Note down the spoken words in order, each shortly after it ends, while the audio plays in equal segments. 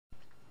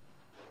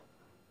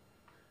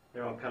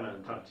Yeah, I'll come in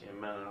and talk to you in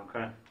a minute,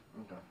 okay?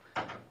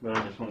 Okay. But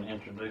I just want to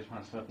introduce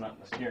myself, not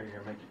to scare you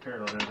or make you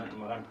paranoid or anything,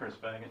 but I'm Chris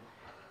Baggett,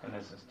 and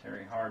this is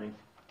Terry Hardy.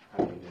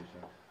 How do you do,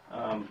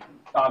 sir?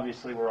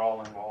 Obviously, we're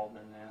all involved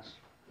in this.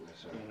 Yes,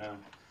 sir. You know,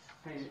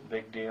 Hey, it's a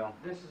big deal.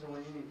 this is the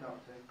one you need to talk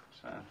to.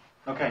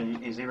 So, okay,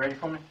 is he ready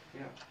for me?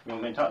 Yeah. You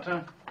want me to talk to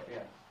him? Yeah.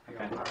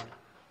 Okay.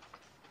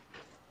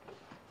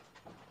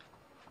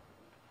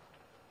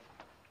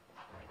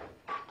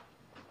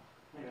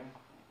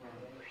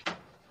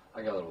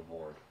 I got a little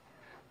bored.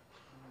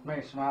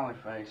 Big smiley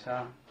face,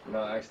 huh?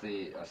 No,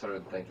 actually, I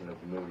started thinking of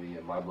the movie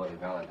My Bloody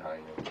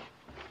Valentine.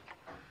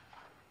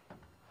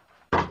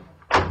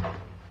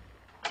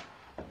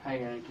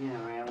 Hey, and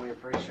again, man, we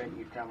appreciate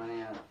you coming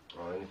in.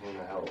 Or anything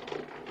to help.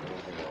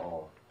 Anything at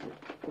all.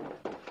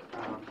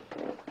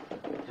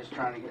 Just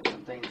trying to get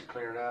some things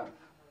cleared up.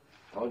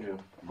 Told you.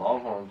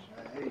 Longhorns.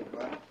 Hey,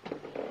 bud.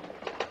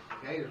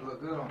 Gators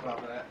look good on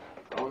top of that.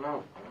 Oh,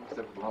 no. I'm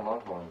stuck with my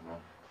Longhorns now.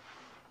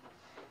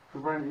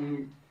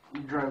 Brandon,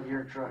 you drove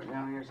your truck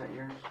down here, is that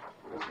yours?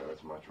 Yes, sir.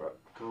 That's my truck.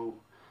 Cool.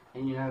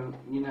 And you know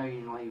you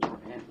can leave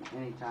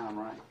any time,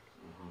 right?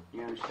 Mm-hmm.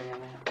 You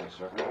understand that? Yes,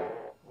 sir.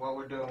 What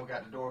we're doing, we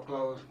got the door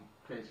closed.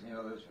 In case, you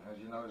know, as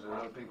you know, there's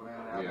other people in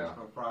and out. Yeah. It's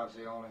for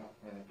privacy only.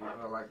 And if you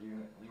feel like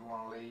you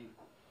want to leave,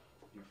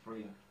 you're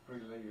free to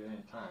leave at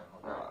any time.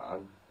 Okay?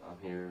 I'm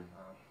here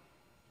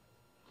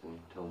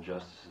until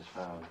justice is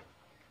found.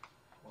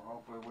 Well,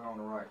 hopefully we're on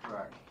the right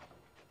track.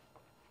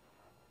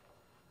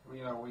 Well,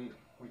 you know, we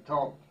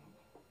talked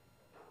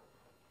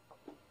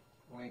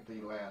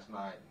lengthy last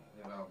night,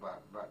 you know,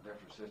 about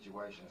different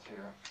situations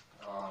here.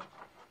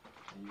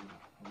 You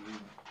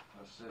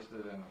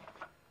assisted in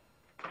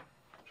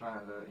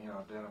trying to, you know,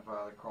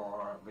 identify the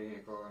car,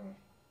 vehicle, and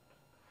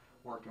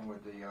working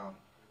with the,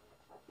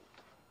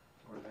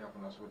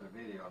 helping us with the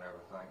video and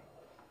everything.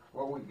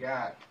 What we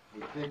got,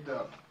 we picked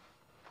up.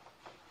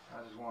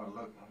 I just want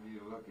you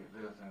to look at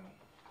this, and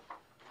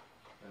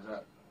is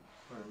that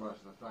pretty much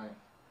the thing?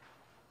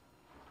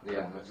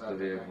 Yeah, that's the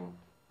vehicle.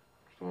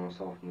 That's the one I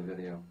saw from the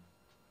video.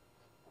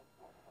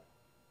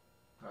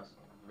 That's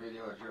the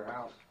video at your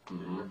house?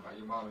 Mm-hmm.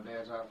 Your mom and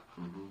dad's house?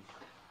 Mm-hmm.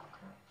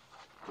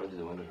 Told you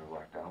the windows were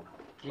blacked out.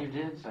 You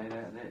did say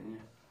that, didn't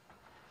you?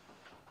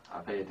 I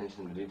pay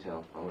attention to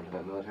detail. I went to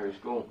that military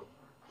school.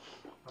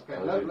 Okay,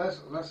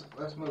 let's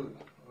move.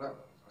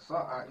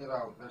 You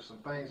know, there's some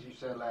things you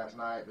said last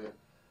night that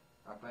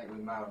I think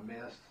we might have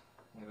missed.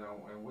 You know,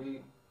 and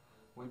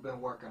we've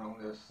been working on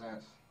this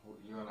since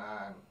you and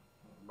I and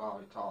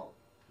Bobby talked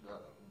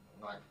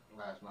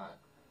last night.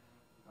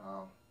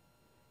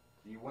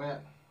 You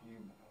went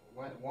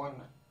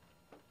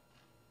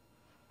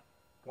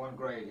one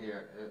grade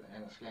here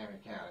in Escambia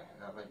County.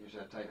 I think you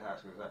said Tate High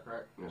School. Is that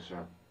correct? Yes,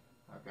 sir.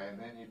 Okay, and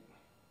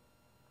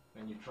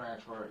then you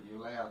transferred. You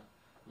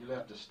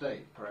left the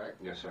state, correct?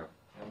 Yes, sir.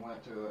 And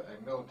went to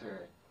a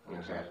military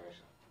Yes, sir. academy.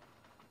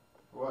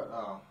 What?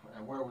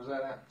 And where was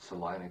that at?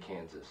 Salina,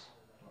 Kansas.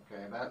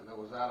 Okay,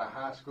 was that a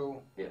high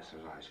school? Yes,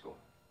 there's a high school.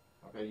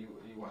 Okay, you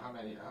how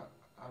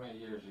many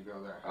years you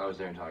go there? I was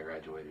there until I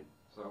graduated.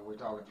 So we're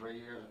talking 3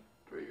 years.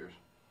 3 years.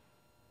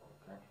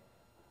 Okay.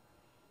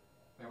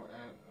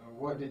 And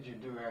what did you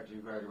do after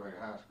you graduated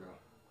high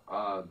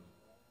school?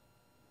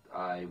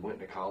 I went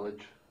to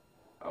college.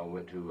 I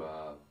went to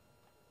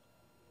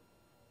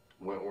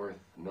Wentworth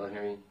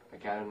Military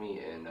Academy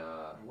in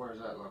Where's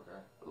that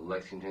located?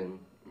 Lexington,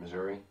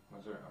 Missouri.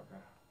 Missouri.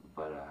 Okay.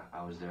 But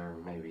I was there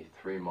maybe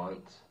 3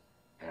 months,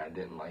 and I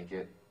didn't like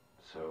it.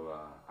 So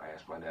I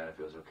asked my dad if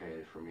it was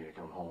okay for me to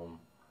come home.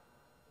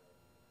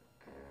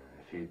 And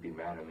if he'd be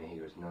mad at me, he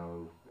goes,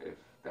 "No, if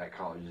that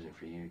college isn't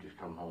for you, just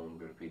come home,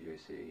 go to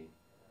PJC."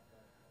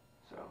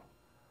 So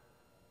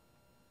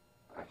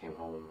I came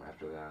home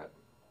after that.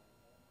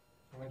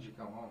 When did you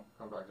come home?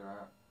 Come back to the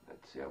house?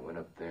 Let's see, I went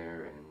up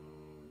there and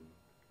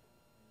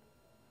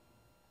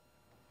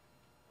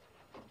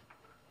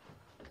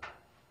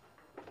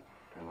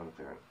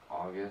in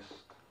August,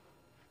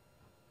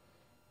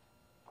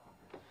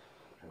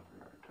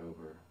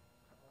 October.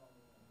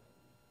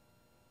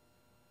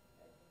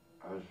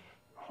 I was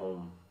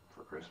home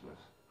for Christmas.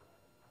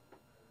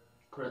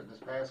 This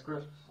past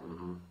Christmas?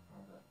 Mm-hmm.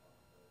 Okay.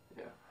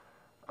 Yeah.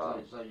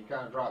 So you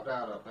kind of dropped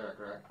out up there,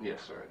 correct?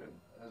 Yes, sir, I did.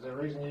 Is there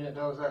a reason you didn't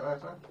tell us that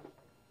last time?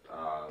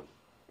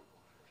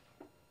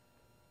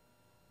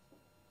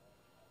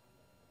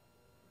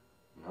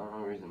 No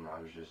reason. I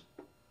was just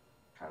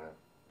kind of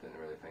didn't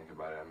really think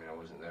about it. I mean, I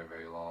wasn't there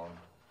very long,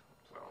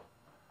 so.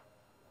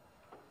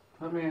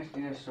 Let me ask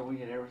you this so we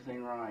get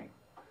everything right.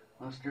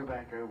 Let's go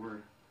back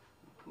over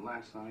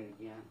last night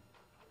again.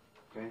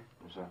 Okay?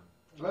 Yes, sir.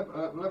 Let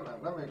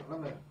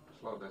me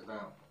slow this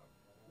down.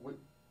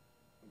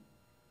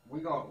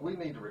 We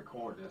need to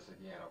record this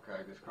again,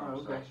 okay? This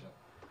conversation.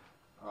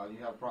 You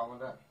have a problem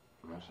with that?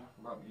 No, sir.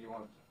 You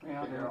want to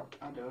Yeah, figure out?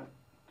 I'll do it.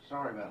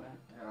 Sorry about that.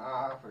 Yeah,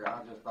 I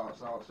forgot. I just saw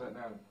it sitting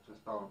there and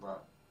just thought about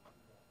it.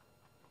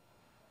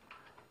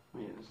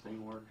 Let me get this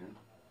thing working.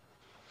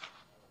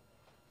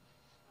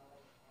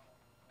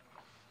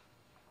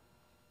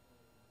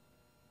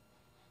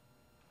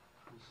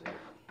 Let's see.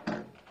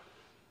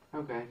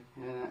 Okay,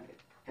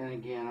 and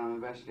again, I'm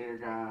investigator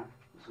guy,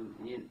 so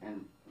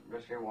and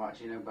investigator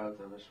Watts, you know both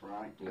of us,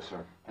 right? Yes,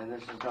 sir. And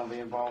this is going to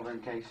be involved in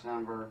case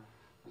number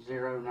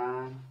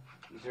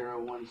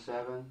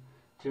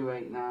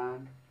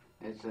 09017-289.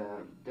 It's a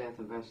death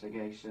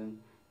investigation,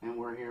 and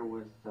we're here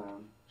with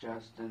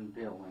Justin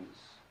Billings.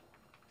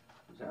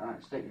 Is that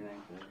right? State your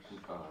name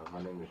for us.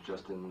 My name is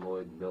Justin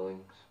Lloyd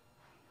Billings.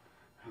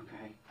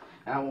 Okay.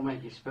 And I won't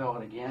make you spell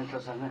it again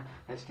because I know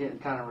it's getting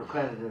kind of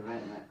repetitive,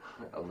 isn't it?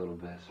 A little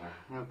bit, sir.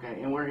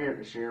 Okay, and we're here at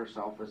the Sheriff's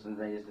Office, and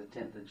today is the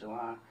 10th of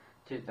July,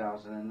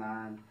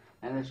 2009,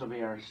 and this will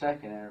be our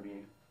second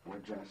interview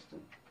with Justin.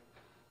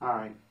 All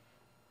right,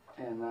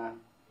 and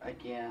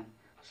again,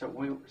 so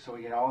we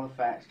get all the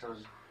facts,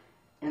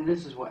 and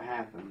this is what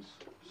happens,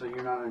 so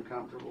you're not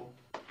uncomfortable.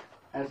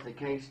 As the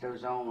case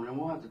goes on, and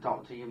we'll have to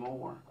talk to you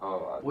more,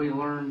 we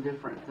learn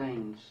different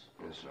things.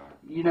 Yes, sir.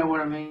 You know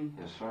what I mean?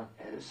 Yes, sir.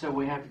 So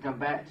we have to come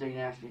back to you and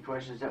ask you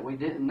questions that we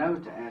didn't know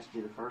to ask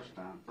you the first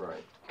time.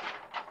 Right.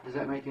 Does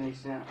that make any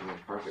sense? It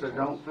makes perfect So sense.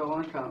 don't feel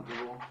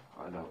uncomfortable.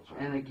 I don't, sir.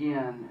 And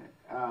again,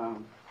 I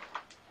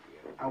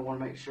want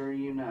to make sure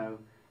you know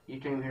you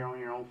came here on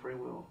your own free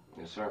will,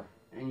 Yes, sir.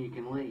 and you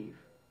can leave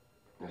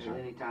Yes, at sir.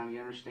 any time. You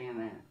understand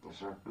that? Yes,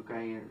 sir.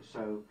 Okay.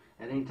 So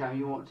at any time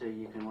you want to,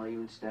 you can leave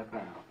and step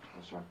out.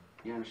 Yes, sir.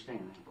 You understand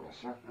that? Yes,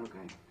 sir.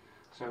 Okay.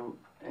 So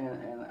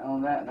and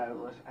on that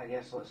note, I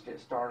guess let's get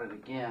started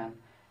again,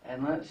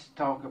 and let's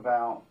start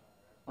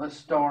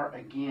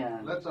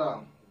again. Let's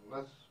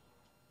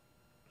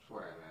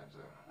swear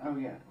that. Oh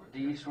yeah. Do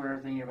you swear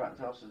everything you're about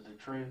to tell us is the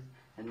truth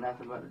and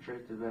nothing but the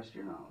truth to the best of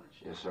your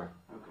knowledge? Yes, sir.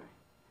 Okay.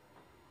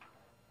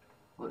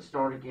 Let's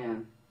start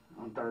again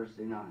on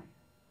Thursday night,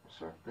 Yes,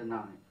 sir. the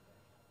 9th.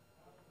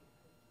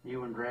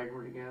 You and Greg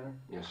were together?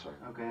 Yes, sir.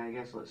 Okay, I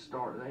guess let's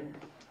start there.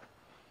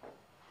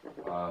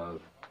 Uh,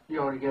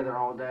 You all together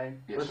all day?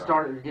 Yes, Let's sir.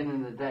 start at the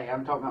beginning of the day.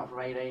 I'm talking about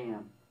from 8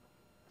 a.m.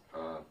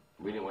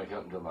 we didn't wake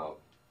up until about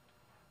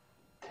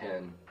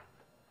 10.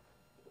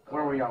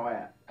 Where were y'all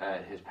at?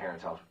 At his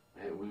parents' house.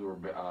 We were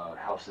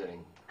house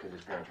sitting because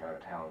his parents were out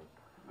of town.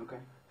 Okay.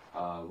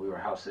 We were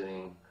house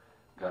sitting,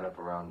 got up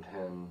around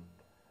 10,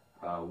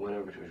 went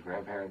over to his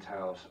grandparents'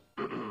 house,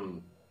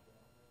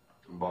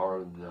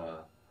 borrowed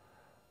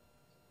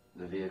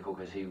the vehicle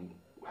because he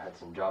had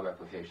some job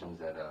applications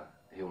that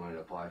he wanted to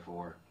apply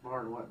for.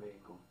 Borrowed what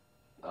vehicle?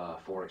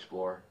 Ford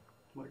Explorer,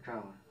 What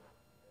color?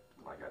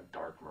 like a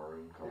dark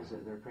maroon color. Is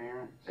it their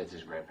parents? It's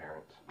his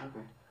grandparents.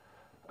 Okay.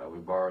 We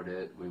borrowed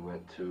it. We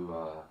went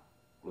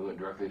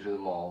directly to the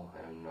mall,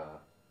 and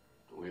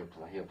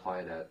he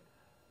applied at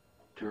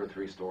 2 or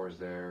 3 stores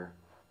there.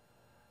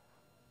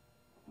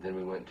 Then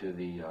we went to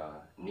the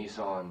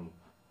Nissan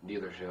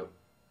dealership.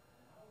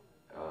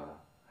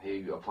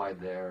 He applied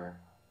there.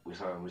 We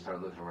started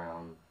looking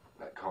around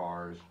at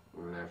cars.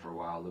 We were there for a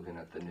while looking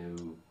at the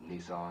new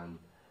Nissan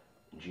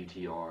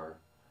GTR.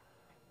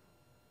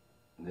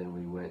 Then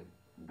we went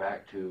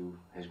back to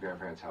his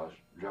grandparents' house,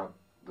 dropped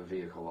the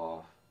vehicle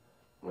off,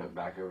 went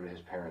back over to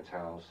his parents'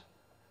 house,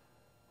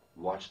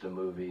 watched a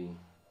movie,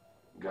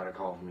 got a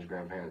call from his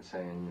grandparents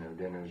saying, you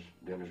know,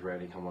 dinner's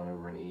ready, come on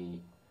over and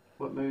eat.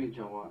 What movie did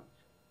y'all watch?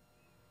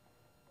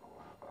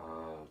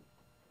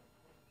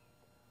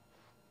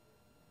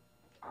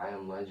 I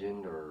Am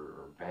Legend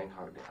or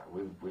Bangkok.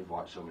 We've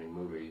watched so many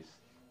movies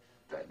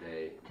that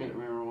day. Can't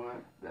remember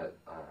what? That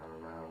I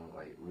don't know.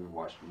 Like we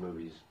watched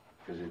movies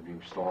because it'd be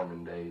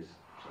storming days.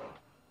 So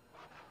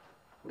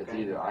it's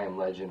Okay. either I Am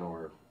Legend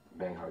or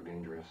Bangkok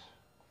Dangerous.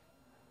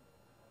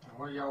 And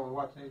where y'all were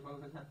watching these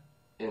movies at?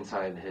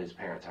 Inside his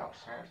parents' house.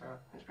 Parents' house?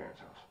 His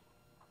parents' house.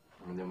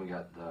 And then we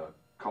got the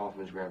call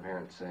from his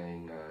grandparents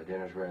saying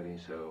dinner's ready.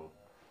 So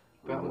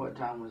About what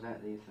time was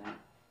that, do you think?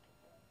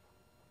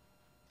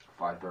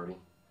 5:30.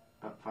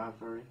 About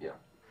 5:30? Yeah.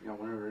 Y'all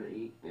went over to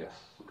eat? Yes.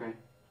 Okay.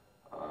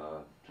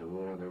 So we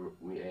went over there.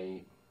 We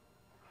ate.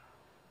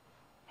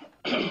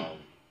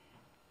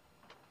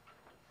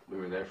 We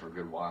were there for a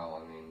good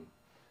while. I mean,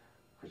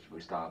 'cause we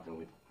stopped and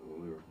we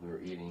were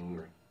eating. We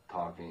were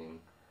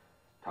talking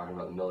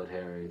about the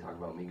military, talking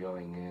about me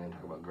going in,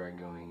 talking about Greg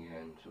going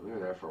in. So we were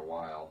there for a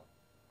while.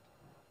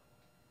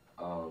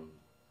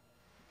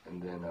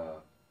 And then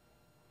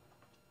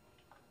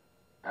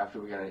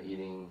after we got done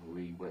eating,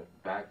 we went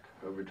back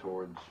over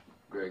towards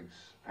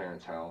Greg's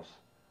parents' house.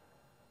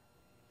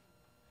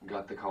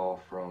 Got the call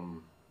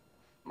from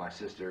my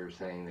sister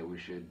saying that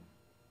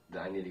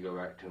I need to go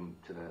back to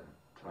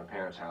my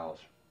parents' house.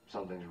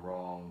 Something's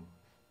wrong.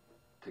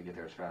 To get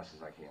there as fast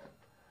as I can.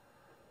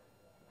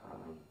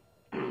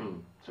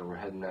 So we're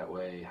heading that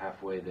way.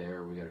 Halfway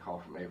there, we got a call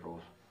from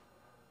April's,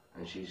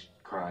 and she's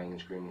crying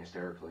and screaming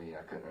hysterically.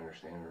 I couldn't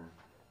understand her.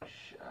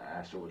 I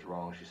asked her what's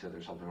wrong. She said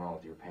there's something wrong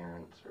with your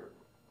parents or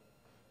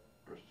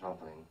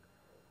something.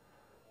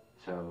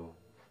 So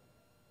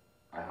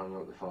I hung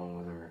up the phone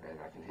with her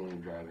and I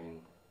continued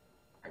driving.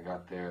 I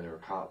got there were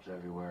cops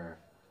everywhere.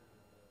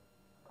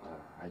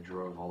 I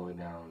drove all the way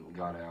down,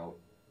 got out,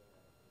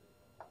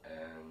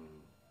 and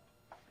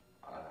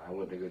I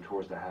went to go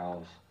towards the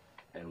house,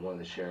 and one of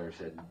the sheriffs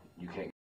said, "You can't